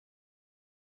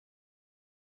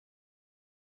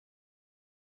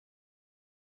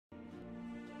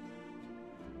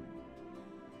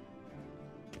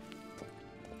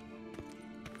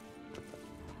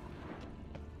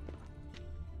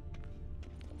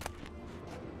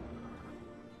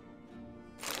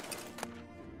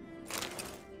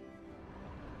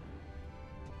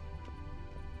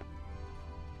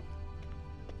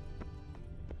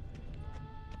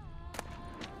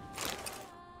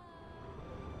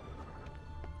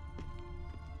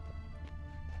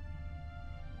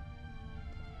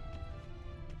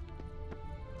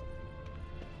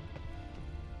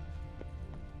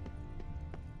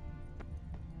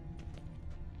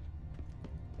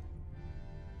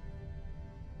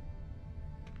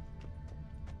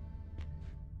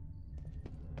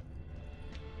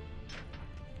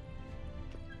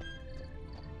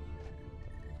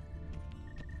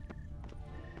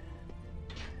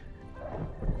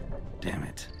Damn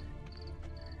it.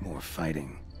 More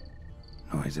fighting.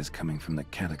 Noises coming from the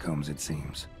catacombs, it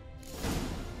seems.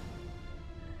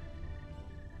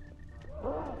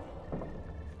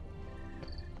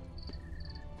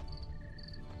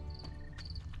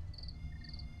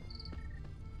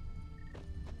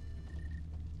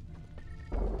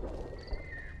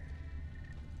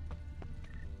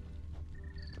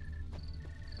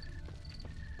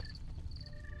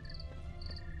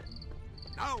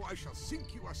 Now I shall sing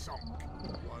you a song.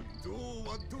 1, 2,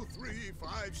 1, 2, 3,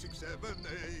 5, 6, 7,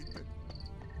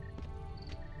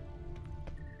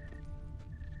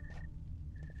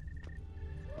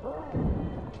 8.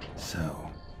 So,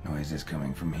 noises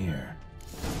coming from here.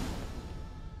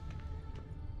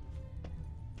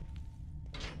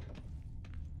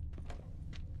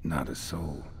 Not a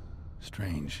soul.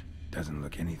 Strange. Doesn't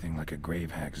look anything like a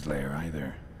grave hag's lair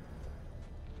either.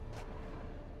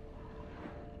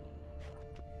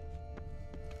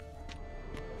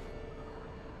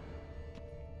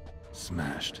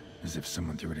 Smashed, as if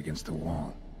someone threw it against the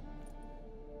wall.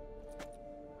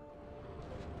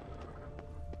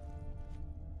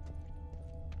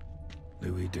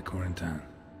 Louis de Corentin.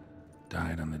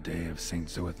 Died on the day of Saint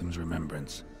Zoetham's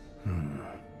remembrance.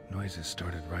 Noises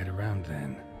started right around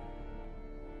then.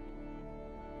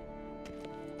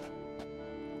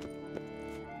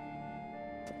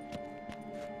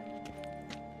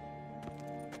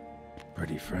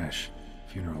 Pretty fresh.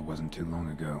 Funeral wasn't too long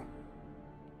ago.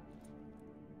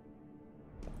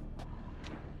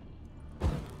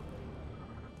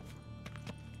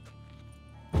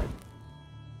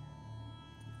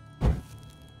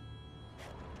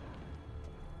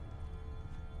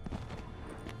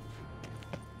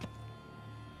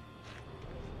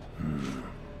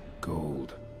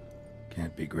 Gold.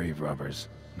 Can't be grave robbers.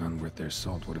 None worth their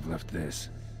salt would have left this.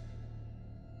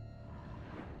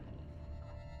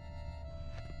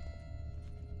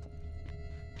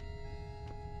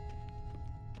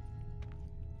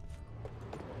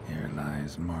 Here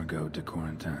lies Margot de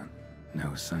Corentin.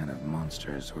 No sign of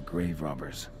monsters or grave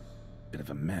robbers. Bit of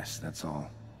a mess, that's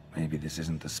all. Maybe this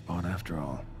isn't the spot after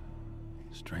all.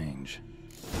 Strange.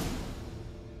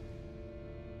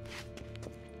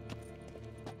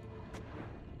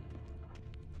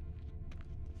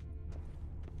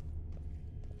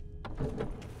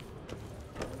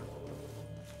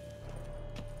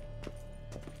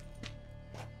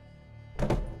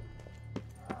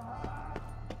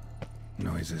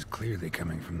 Noise is clearly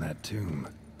coming from that tomb.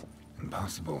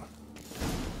 Impossible.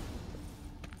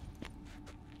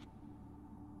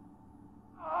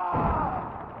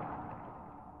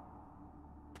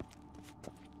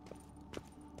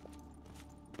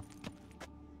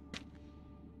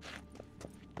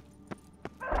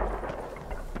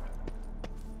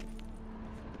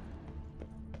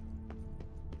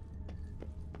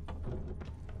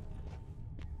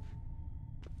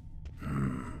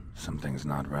 Something's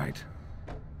not right.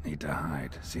 Need to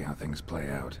hide, see how things play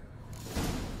out.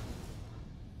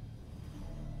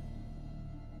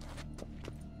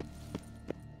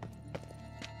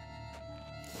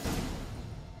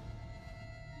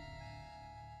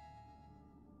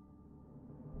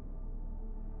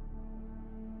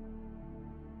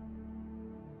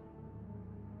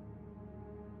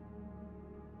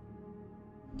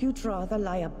 You'd rather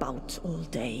lie about all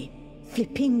day,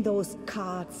 flipping those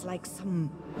cards like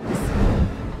some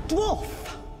dwarf.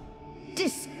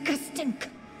 Disgusting.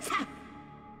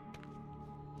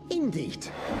 Indeed.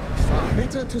 Far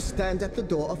better to stand at the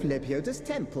door of Lepioda's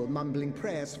temple, mumbling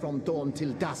prayers from dawn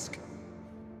till dusk.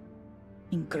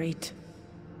 Ingrid,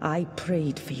 I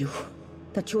prayed for you,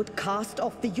 that you would cast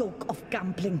off the yoke of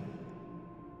gambling.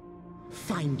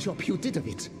 Fine job you did of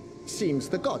it. Seems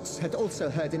the gods had also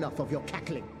heard enough of your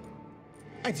cackling.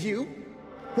 And you?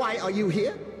 Why are you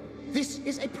here? This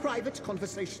is a private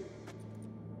conversation.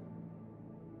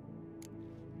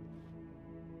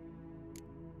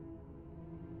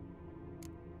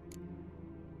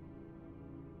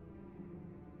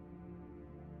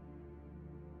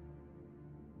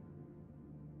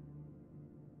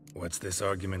 What's this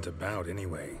argument about,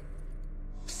 anyway?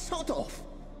 Sod off!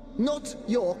 Not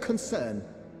your concern.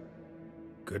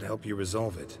 Could help you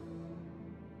resolve it.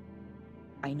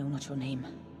 I know not your name,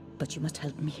 but you must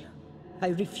help me. I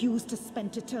refuse to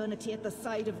spend eternity at the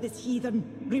side of this heathen.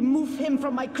 Remove him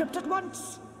from my crypt at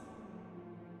once!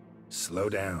 Slow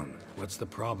down. What's the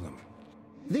problem?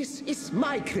 This is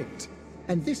my crypt,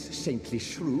 and this saintly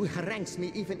shrew harangues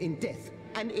me even in death.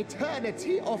 An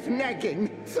eternity of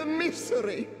nagging, the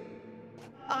misery!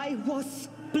 I was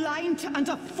blind and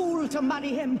a fool to marry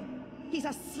him. He's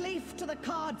a slave to the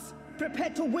cards,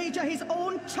 prepared to wager his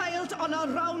own child on a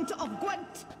round of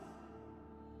gwent.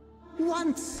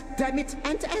 Once, damn it,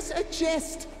 and as a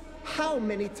jest. How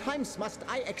many times must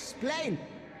I explain?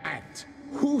 And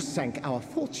who sank our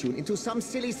fortune into some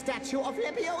silly statue of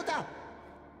Lebioda?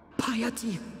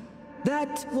 Piety.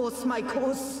 That was my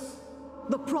cause.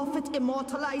 The prophet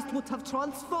immortalized would have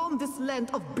transformed this land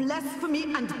of blasphemy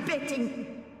and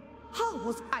betting. How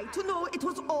was I to know it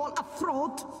was all a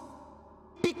fraud?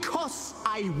 Because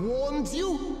I warned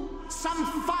you some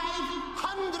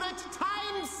 500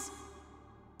 times!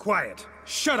 Quiet!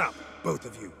 Shut up, both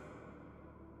of you!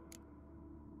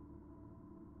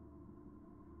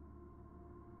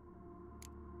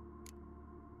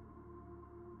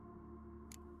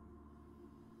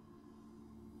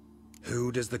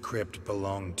 Who does the crypt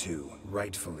belong to,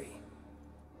 rightfully?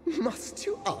 Must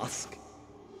you ask?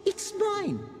 It's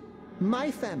mine.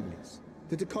 My family's.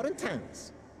 The de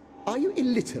Corentins. Are you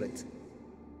illiterate?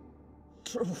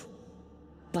 True.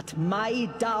 But my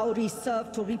dowry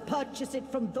served to repurchase it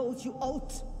from those you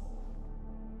owed.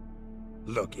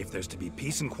 Look, if there's to be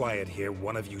peace and quiet here,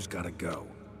 one of you's gotta go.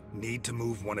 Need to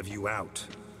move one of you out.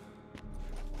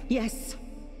 Yes.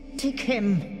 Take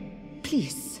him.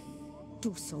 Please.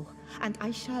 Do so. And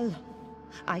I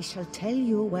shall tell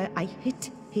you where I hid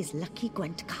his lucky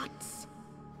gwent cards.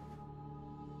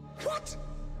 What?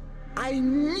 I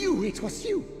knew it was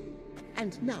you!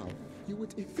 And now, you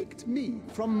would evict me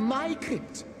from my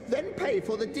crypt, then pay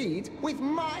for the deed with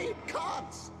my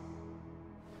cards!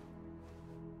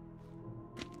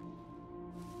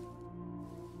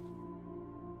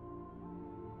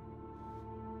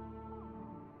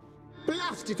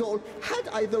 Blast it all! Had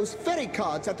I those very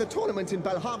cards at the tournament in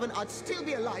Belhaven, I'd still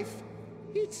be alive.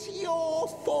 It's your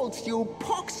fault, you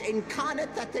pox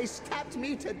incarnate, that they stabbed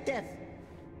me to death.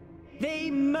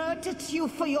 They murdered you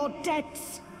for your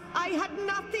debts. I had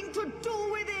nothing to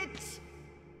do with it.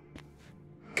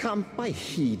 Come, I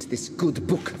heed this good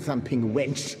book-thumping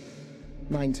wench.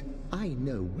 Mind, I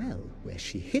know well where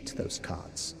she hid those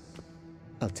cards.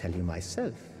 I'll tell you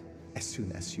myself, as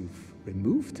soon as you've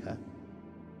removed her.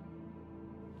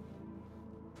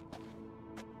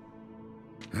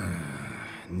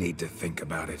 Need to think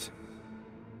about it.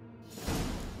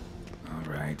 All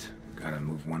right, gotta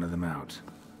move one of them out.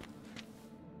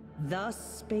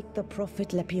 Thus spake the prophet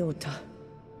Lepiota.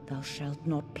 Thou shalt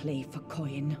not play for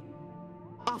coin.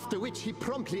 After which he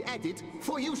promptly added,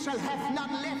 "For you shall have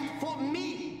none left for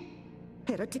me!"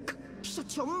 Heretic,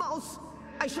 shut your mouth!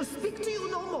 I shall speak to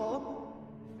you no more!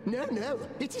 No, no,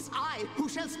 it is I who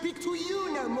shall speak to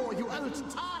you no more, you old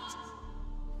tart!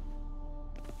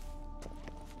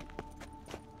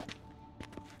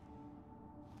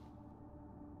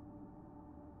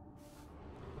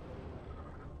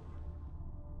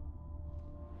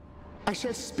 I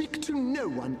shall speak to no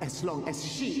one as long as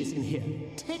she is in here.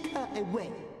 Take her away.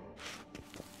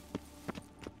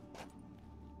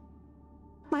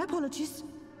 My apologies,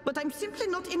 but I'm simply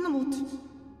not in the mood.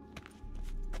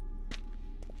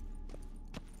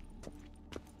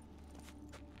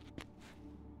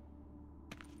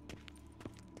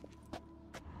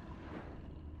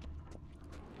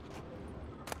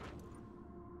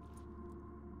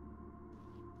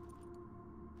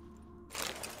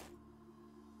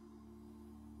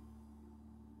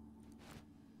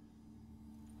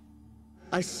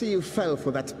 I see you fell for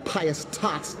that pious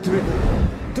tart's dribble.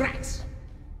 Drats!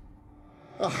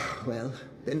 Ah, well,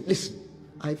 then listen.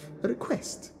 I've a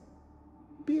request.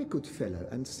 Be a good fellow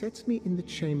and set me in the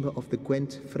chamber of the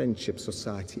Gwent Friendship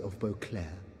Society of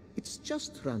Beauclair. It's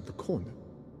just round the corner.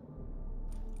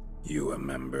 You a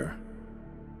member?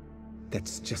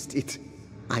 That's just it.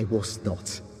 I was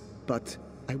not. But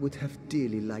I would have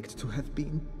dearly liked to have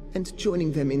been. And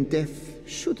joining them in death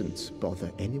shouldn't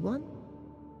bother anyone.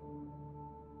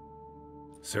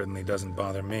 Certainly doesn't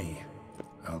bother me.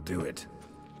 I'll do it.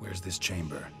 Where's this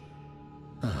chamber?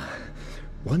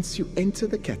 Once you enter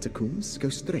the catacombs, go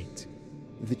straight.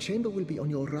 The chamber will be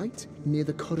on your right, near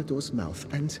the corridor's mouth,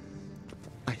 and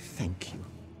I thank you.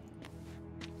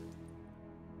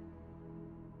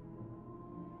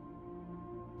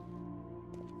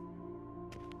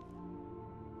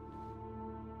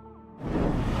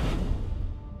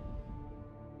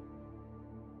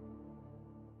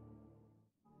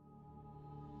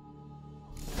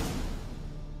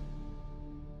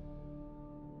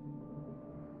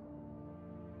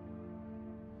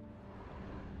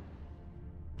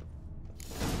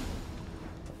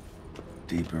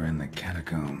 Deeper in the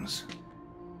catacombs.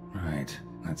 Right,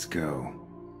 let's go.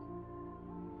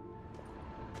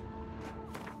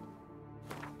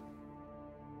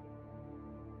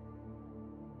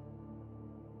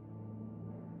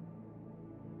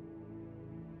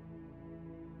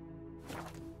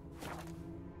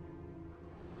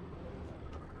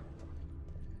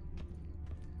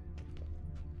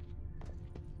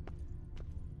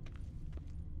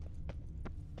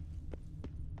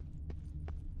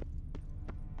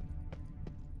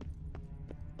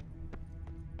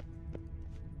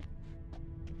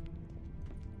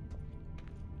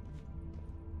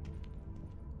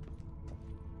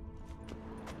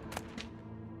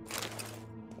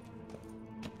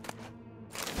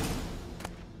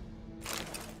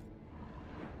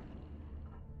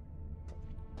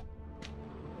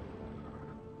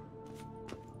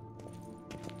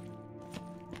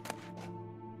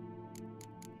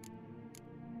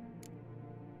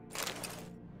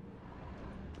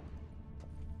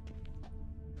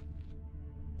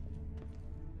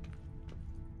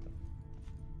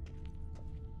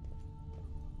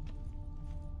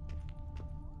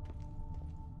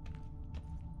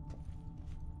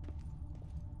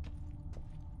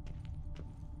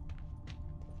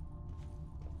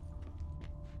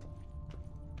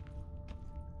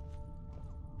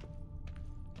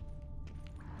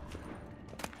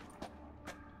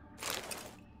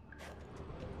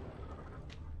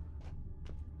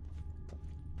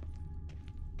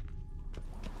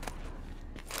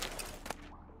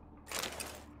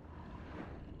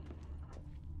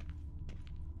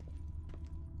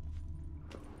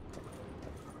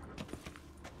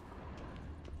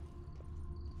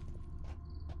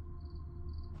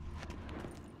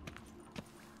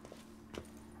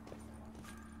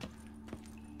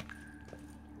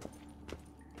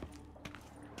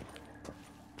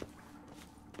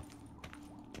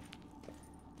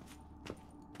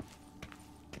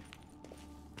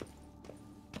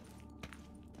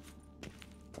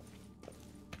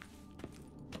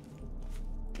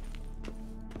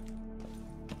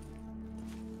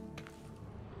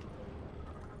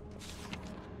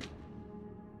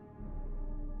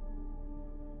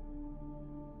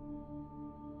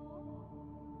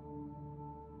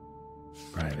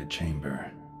 Private chamber.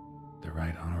 The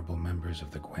Right Honorable members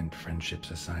of the Gwent Friendship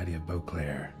Society of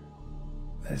Beauclair.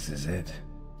 This is it.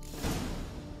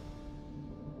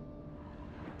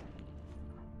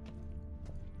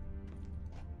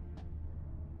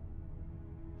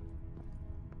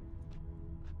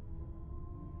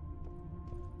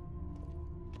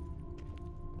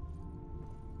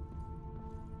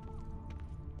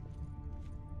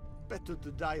 Better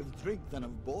to die of drink than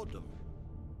of boredom.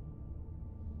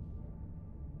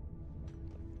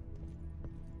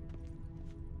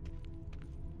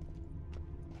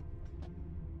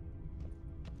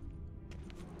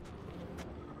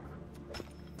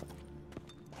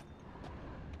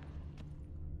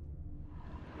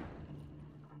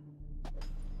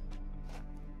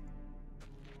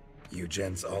 You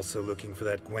gents also looking for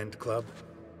that Gwent club?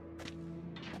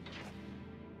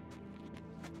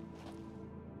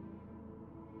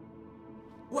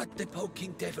 What the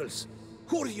poking devils?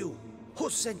 Who are you? Who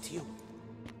sent you?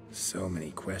 So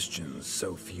many questions,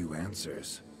 so few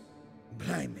answers.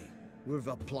 Blimey, we're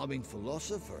the plumbing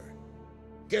philosopher.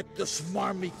 Get the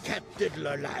smarmy cat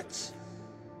diddler, lads.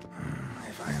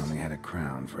 If I only had a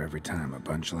crown for every time a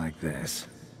bunch like this.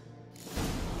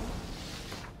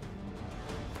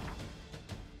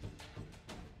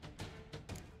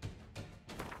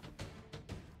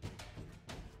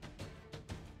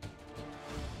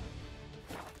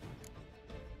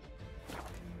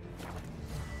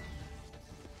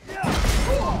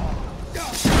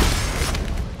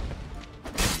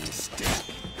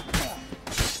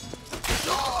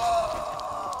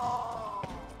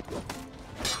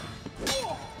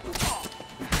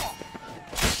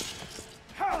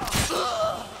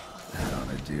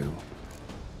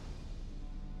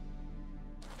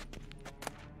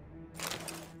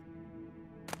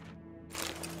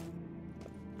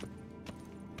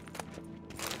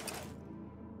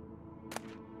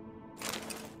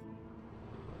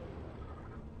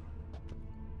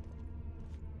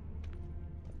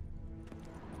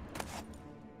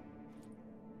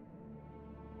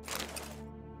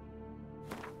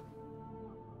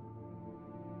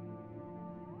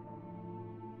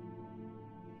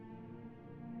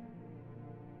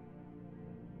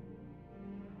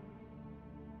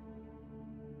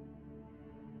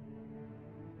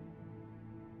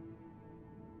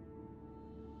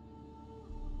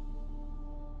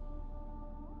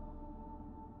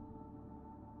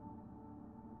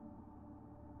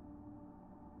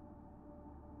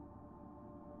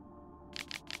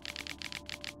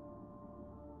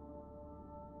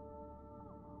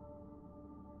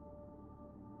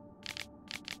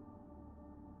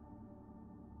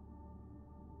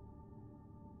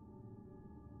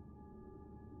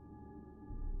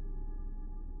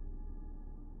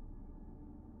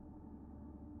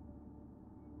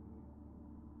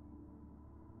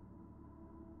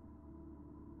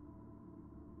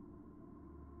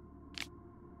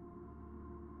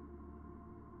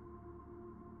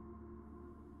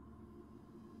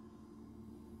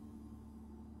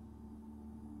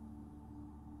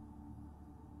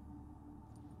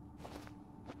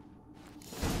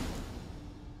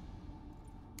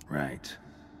 Right.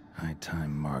 High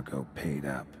time Margot paid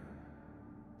up.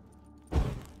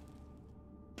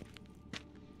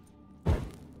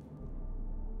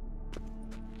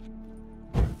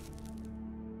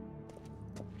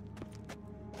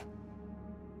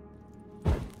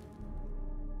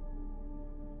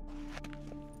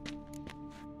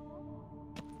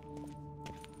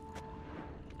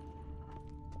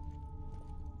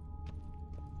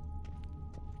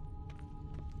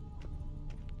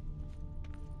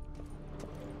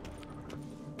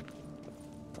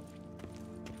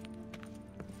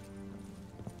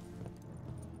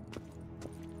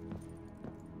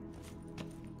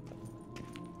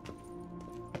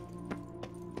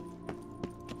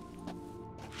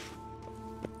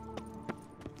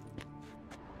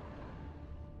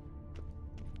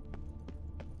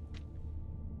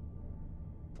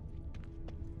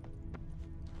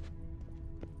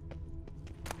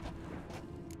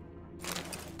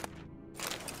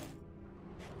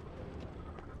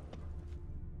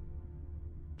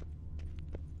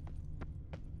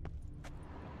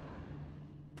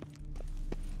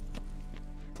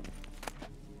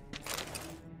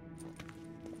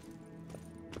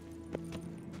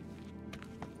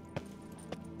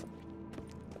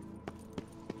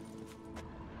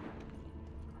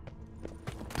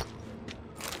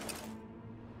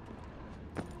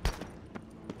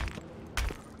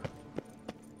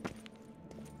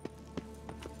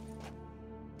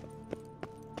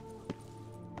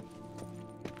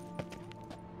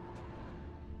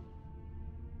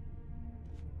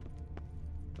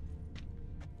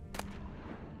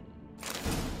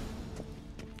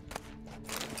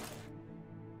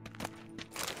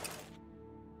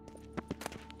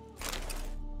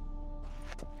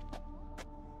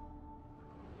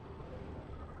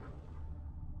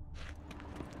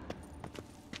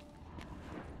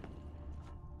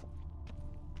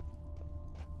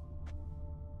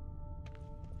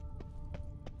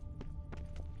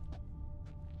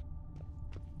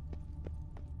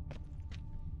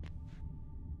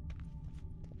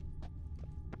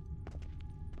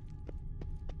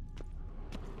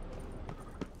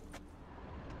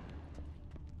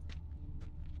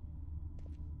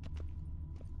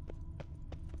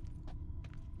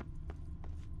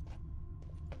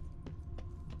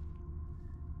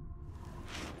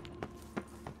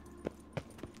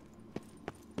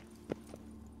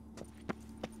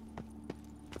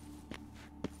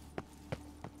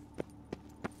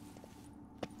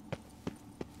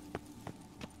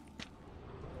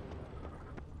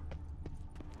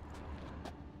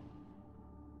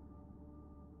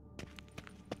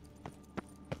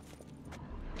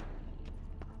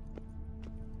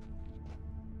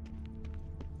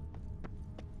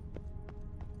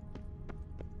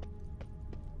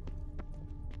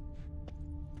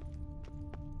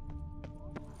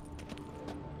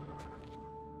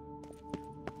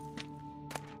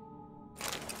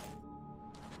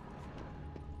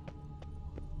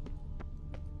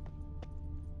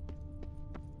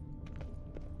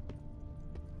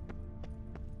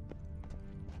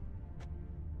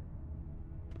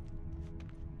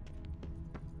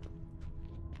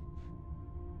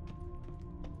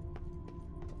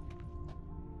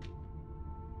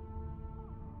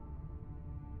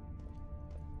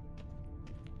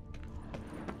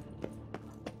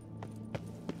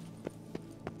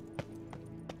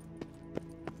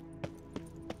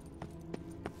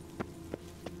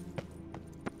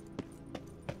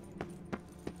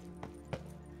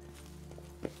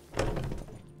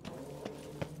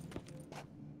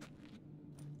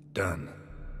 done.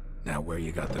 Now where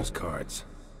you got those cards?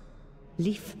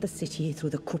 Leave the city through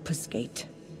the Corpus Gate,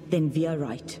 then via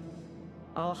right.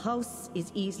 Our house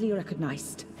is easily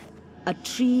recognized. A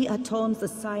tree adorns the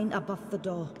sign above the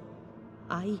door.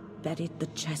 I buried the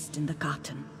chest in the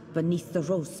garden, beneath the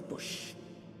rose bush.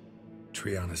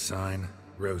 Tree on a sign,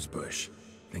 rose bush.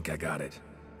 Think I got it.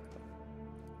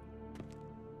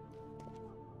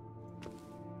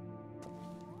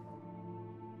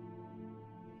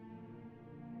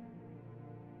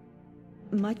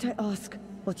 Might I ask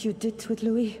what you did with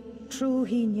Louis? True,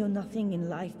 he knew nothing in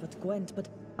life but Gwent, but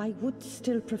I would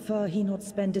still prefer he not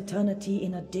spend eternity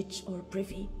in a ditch or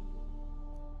privy.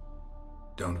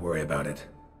 Don't worry about it.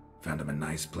 Found him a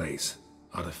nice place.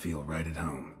 Ought to feel right at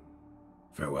home.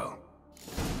 Farewell.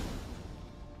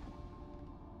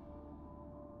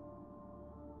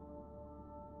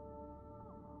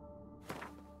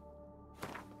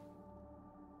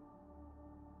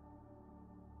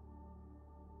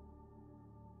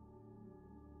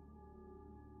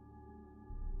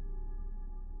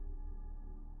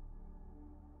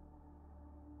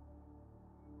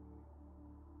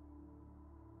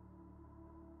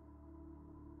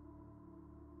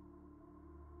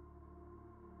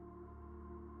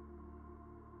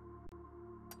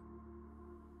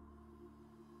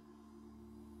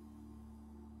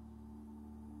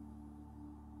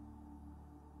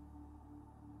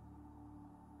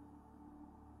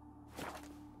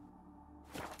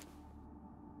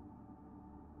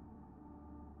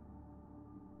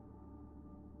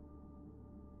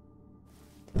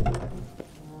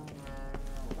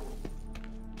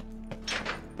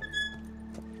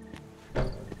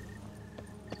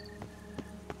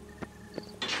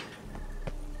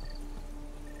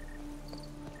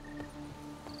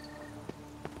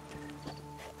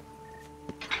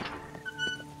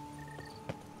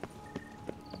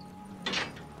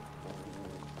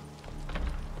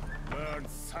 Learn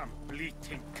some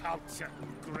bleating culture,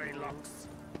 Greylocks.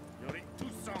 You're in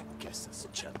Toussaint. Guess as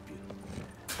champion.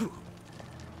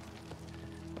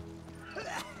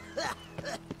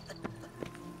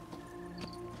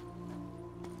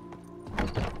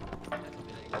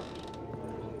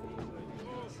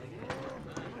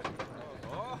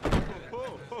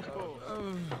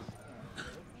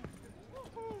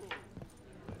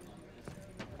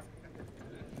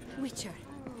 Witcher,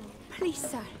 please,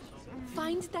 sir,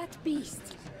 find that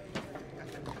beast.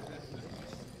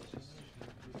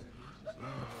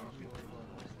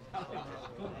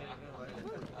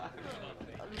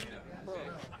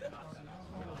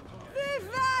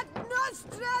 Vivat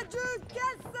Nostra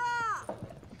Duchessa!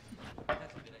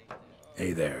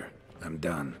 Hey there. I'm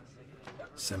done.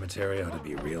 Cemetery ought to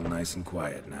be real nice and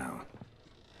quiet now.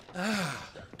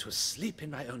 To sleep in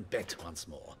my own bed once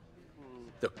more.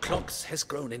 The clogs has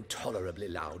grown intolerably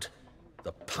loud.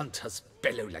 The punters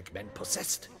bellow like men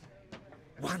possessed.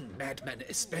 One madman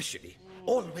especially,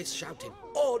 always shouting,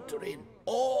 "Order in!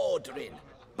 Order in!"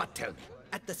 But tell me,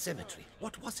 at the cemetery,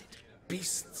 what was it?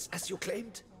 Beasts, as you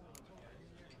claimed?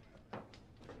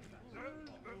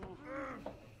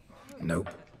 Nope.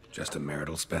 Just a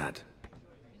marital spat.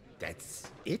 That's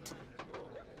it?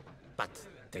 But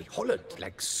they hollered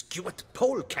like skewered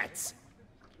polecats.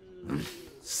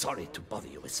 Sorry to bother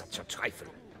you with such a trifle.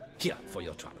 Here for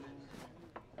your trouble.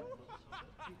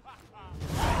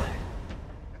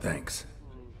 Thanks.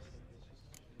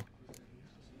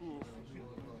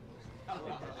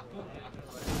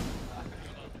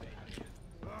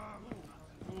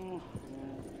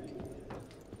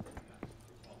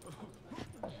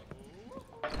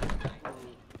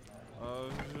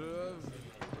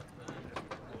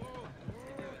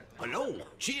 Hello,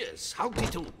 cheers, howdy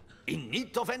do. In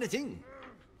need of anything?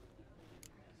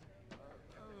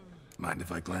 Mind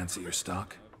if I glance at your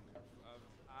stock?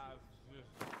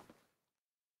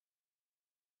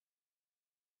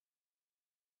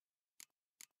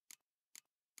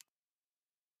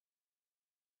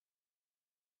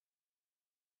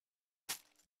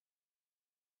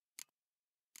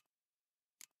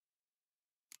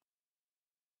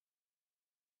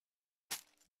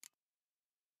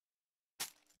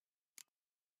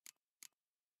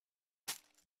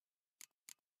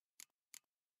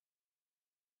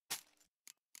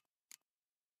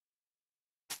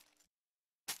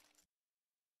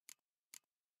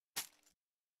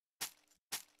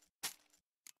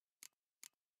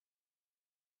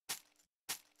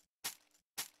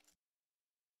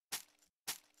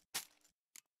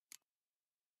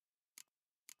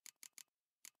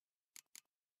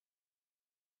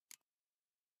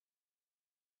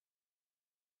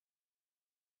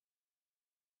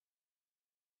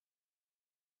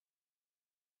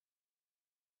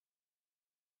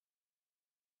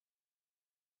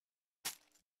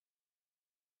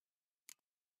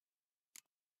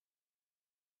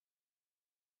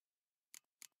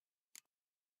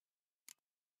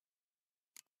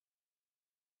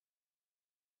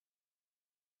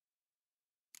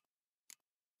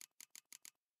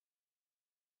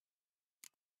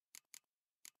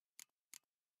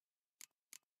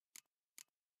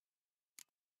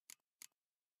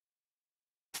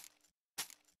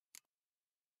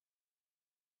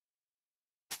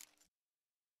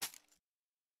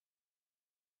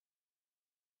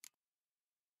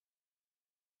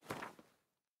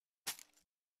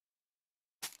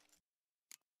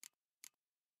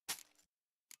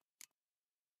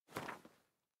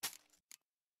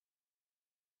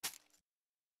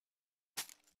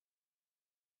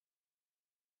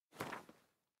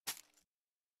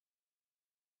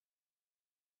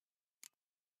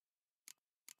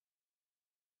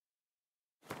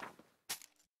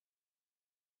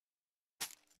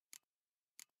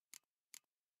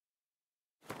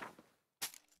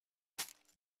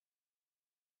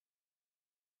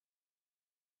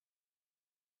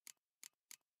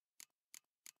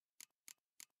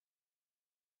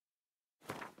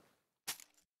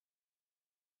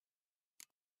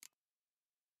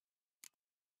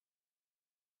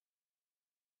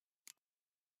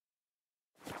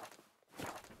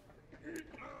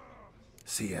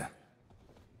 See ya.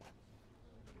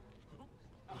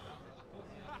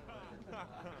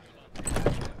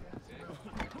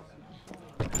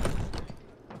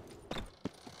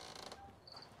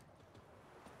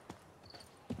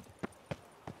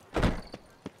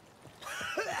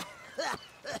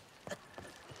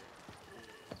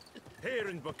 Here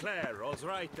in Beauclair, all's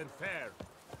right and fair.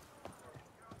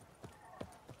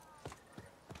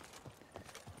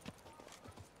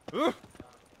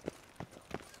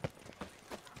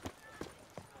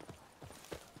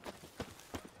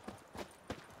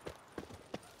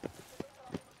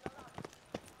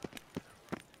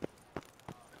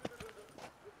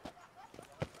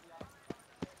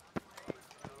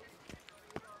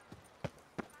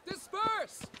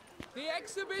 Disperse! The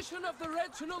exhibition of the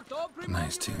Reginald Dobry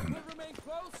Nice Monument tune. will remain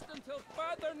closed until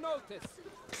further notice.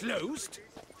 Closed?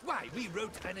 Why, we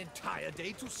wrote an entire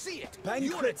day to see it.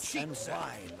 Banquets You're a and cheat,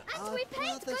 wine. And are we paid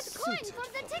rather good coin suited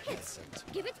for the tickets.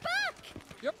 present. Give it back!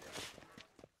 Yep.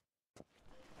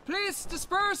 Please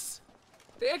disperse!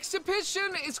 The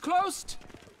exhibition is closed!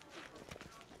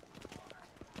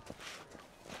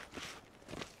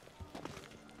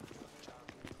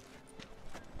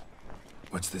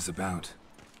 What's this about?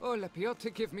 Oh,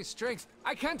 Lapiote, give me strength.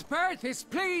 I can't bear this,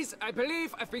 please! I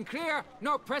believe I've been clear.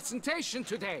 No presentation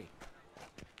today.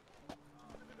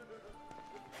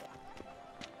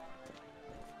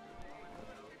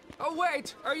 Oh,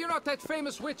 wait! Are you not that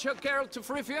famous witcher, Geralt of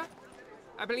Rivia?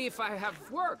 I believe I have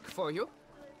work for you.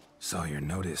 Saw your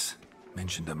notice.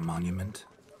 Mentioned a monument.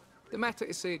 The matter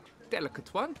is a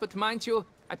delicate one, but mind you,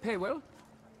 I pay well.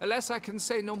 Alas, I can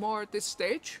say no more at this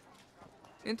stage.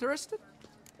 Interested?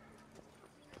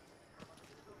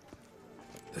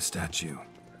 The statue.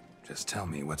 Just tell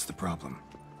me, what's the problem?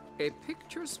 A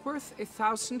picture's worth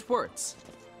 1,000 words.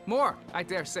 More, I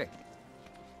dare say.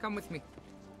 Come with me.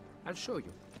 I'll show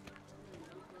you.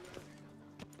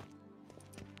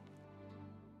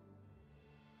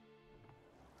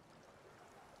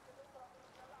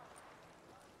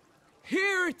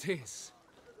 Here it is!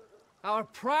 Our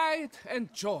pride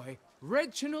and joy,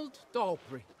 Reginald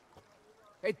Dobry.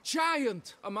 A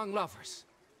giant among lovers.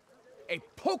 A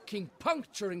poking,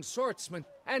 puncturing swordsman,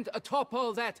 and atop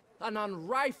all that, an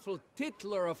unrifled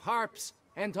tittler of harps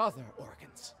and other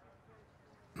organs.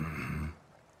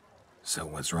 So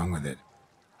what's wrong with it?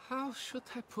 How should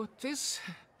I put this?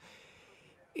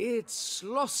 It's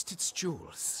lost its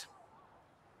jewels.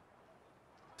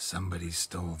 Somebody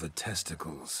stole the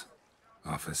testicles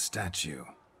off a statue.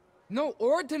 No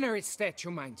ordinary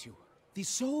statue, mind you. The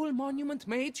sole monument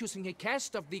made using a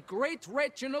cast of the great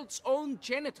Reginald's own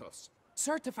genitals,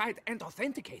 certified and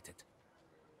authenticated.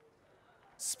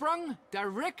 Sprung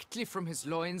directly from his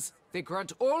loins, they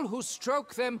grant all who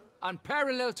stroke them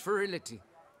unparalleled virility.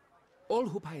 All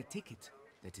who buy a ticket,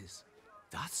 that is.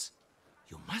 Thus,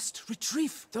 you must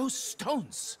retrieve those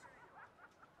stones.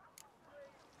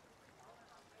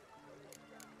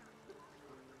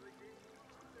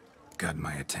 Got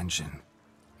my attention.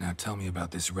 Now tell me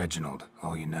about this Reginald,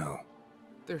 all you know.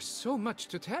 There's so much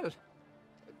to tell.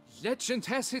 Legend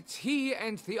has it he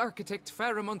and the architect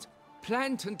Faramond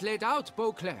planned and laid out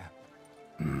Beauclair.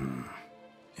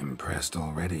 Impressed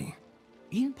already.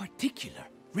 In particular,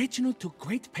 Reginald took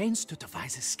great pains to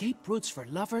devise escape routes for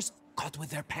lovers caught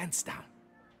with their pants down.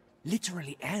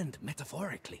 Literally and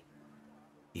metaphorically.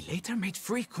 He later made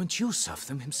frequent use of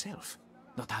them himself.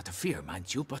 Not out of fear,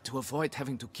 mind you, but to avoid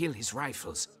having to kill his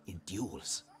rivals in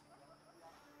duels.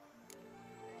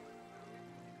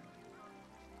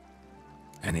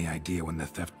 Any idea when the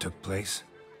theft took place?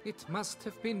 It must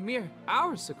have been mere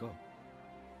hours ago.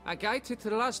 I guided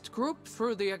the last group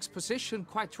through the exposition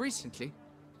quite recently.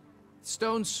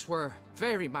 Stones were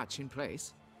very much in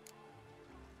place.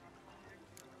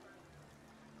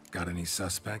 Got any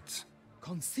suspects?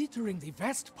 Considering the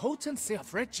vast potency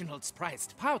of Reginald's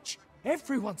prized pouch,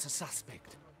 everyone's a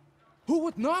suspect. Who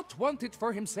would not want it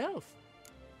for himself?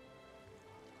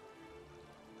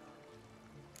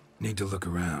 Need to look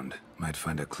around. Might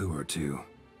find a clue or two.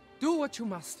 Do what you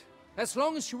must, as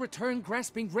long as you return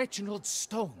grasping Reginald's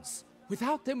stones.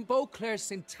 Without them,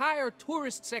 Beauclair's entire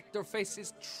tourist sector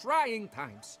faces trying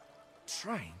times.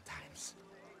 Trying times.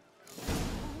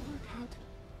 Work out.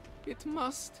 It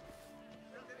must.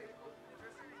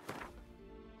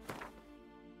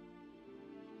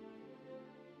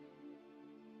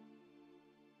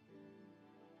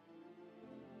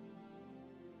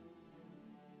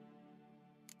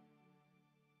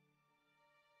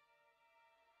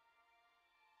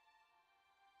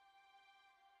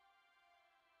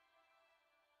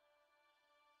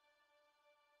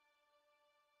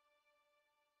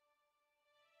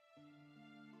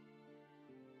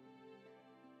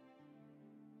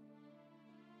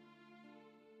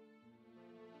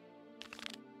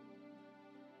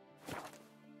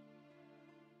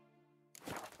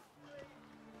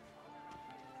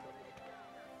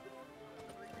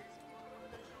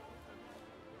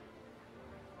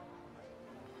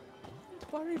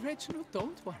 Don't worry, Reginald,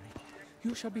 don't worry.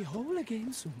 You shall be whole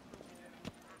again soon.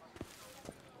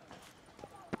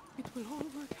 It will all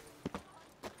work.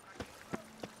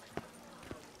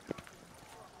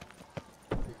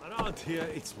 Around here,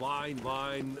 it's wine,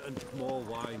 wine, and more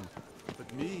wine.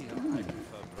 But me, I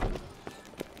prefer brother.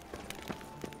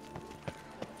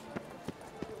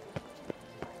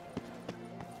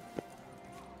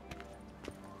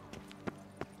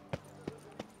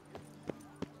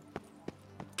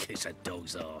 Kiss a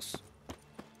dog's ass.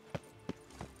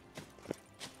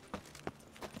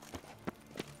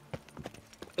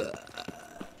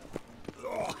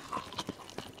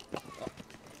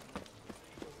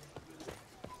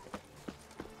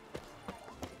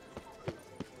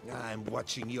 I'm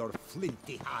watching your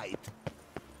flinty hide.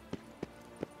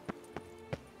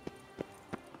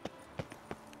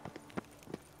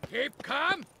 Keep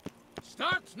calm.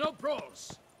 Start no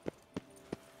brawls.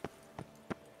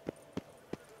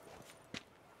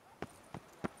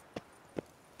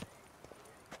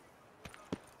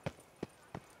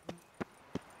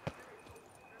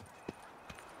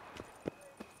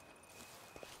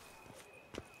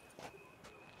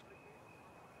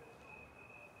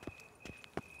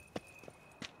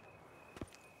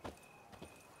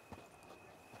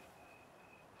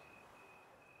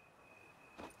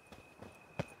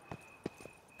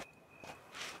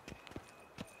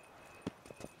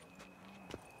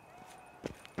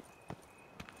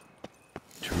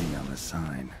 Tree on the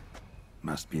sign.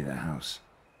 Must be the house.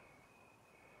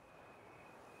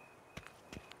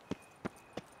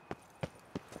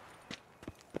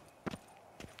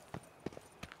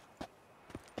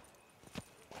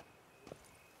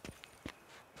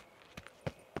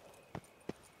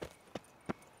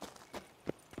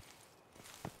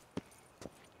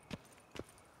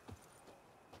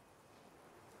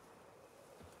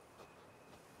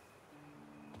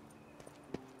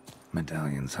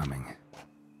 Medallion's humming.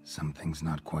 Something's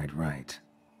not quite right.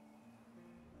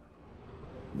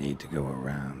 Need to go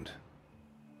around.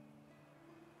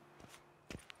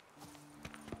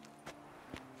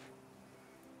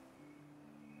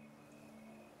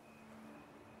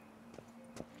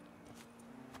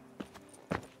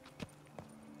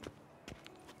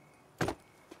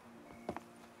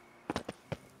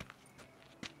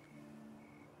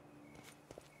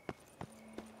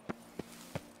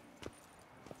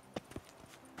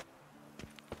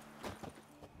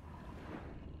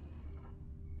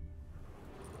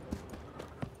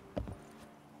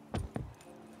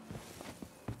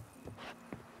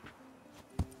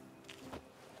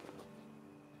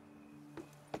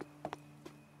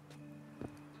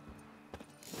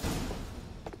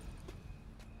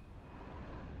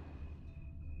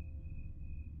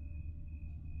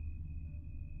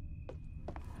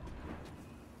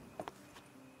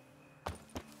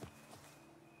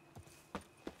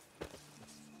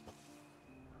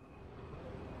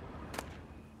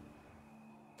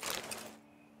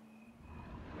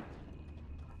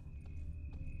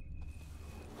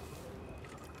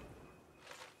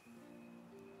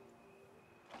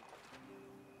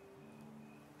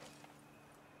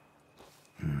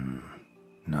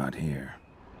 Not here.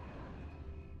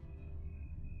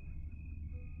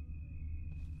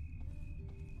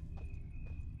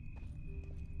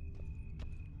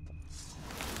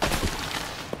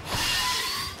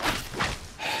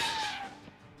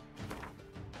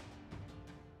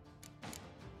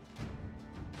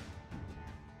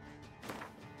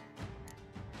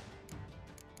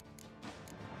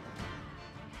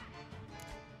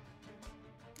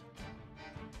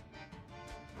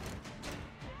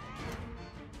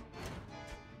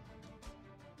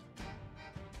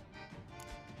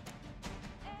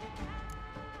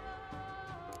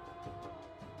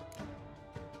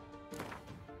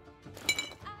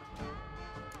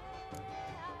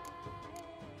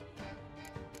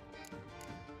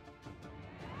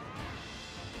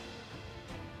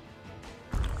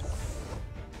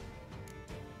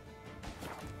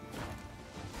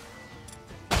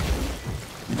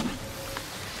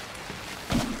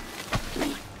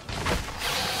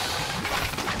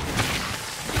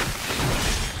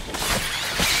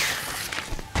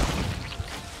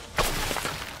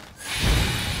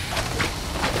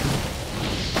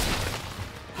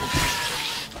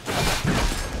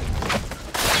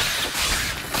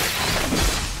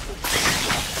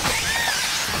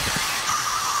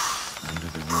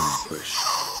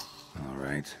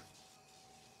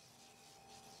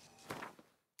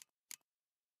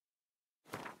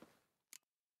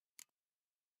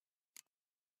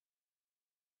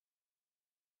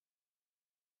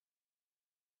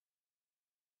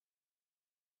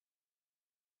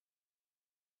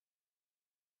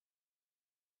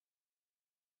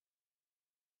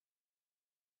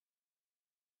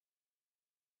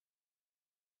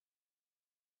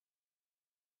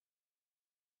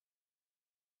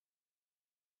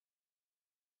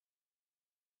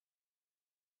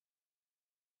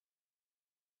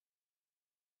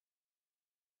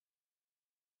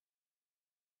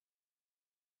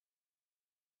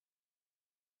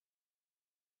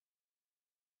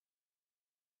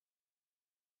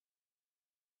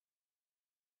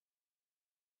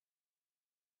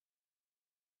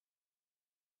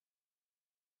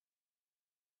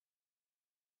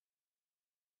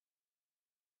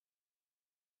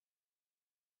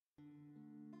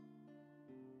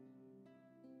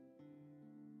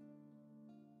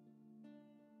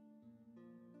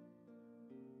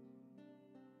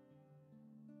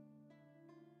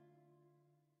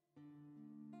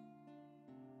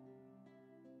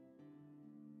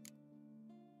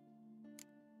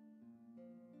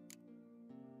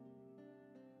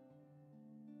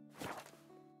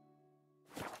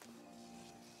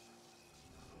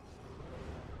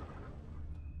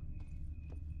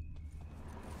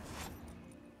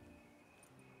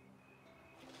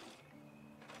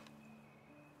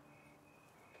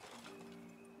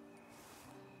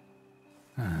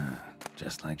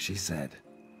 just like she said.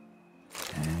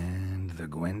 And the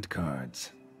Gwent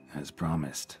cards, as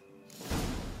promised.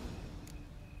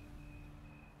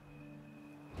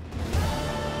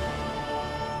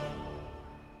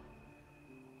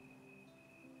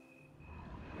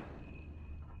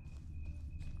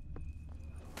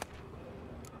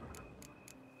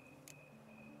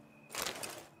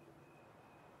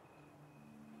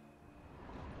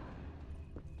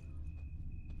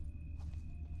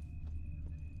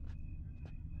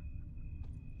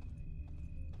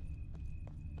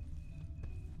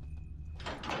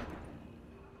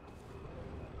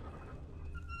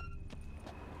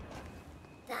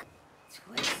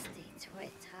 Twisty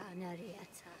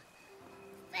Twitanariata.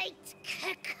 Fate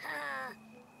kick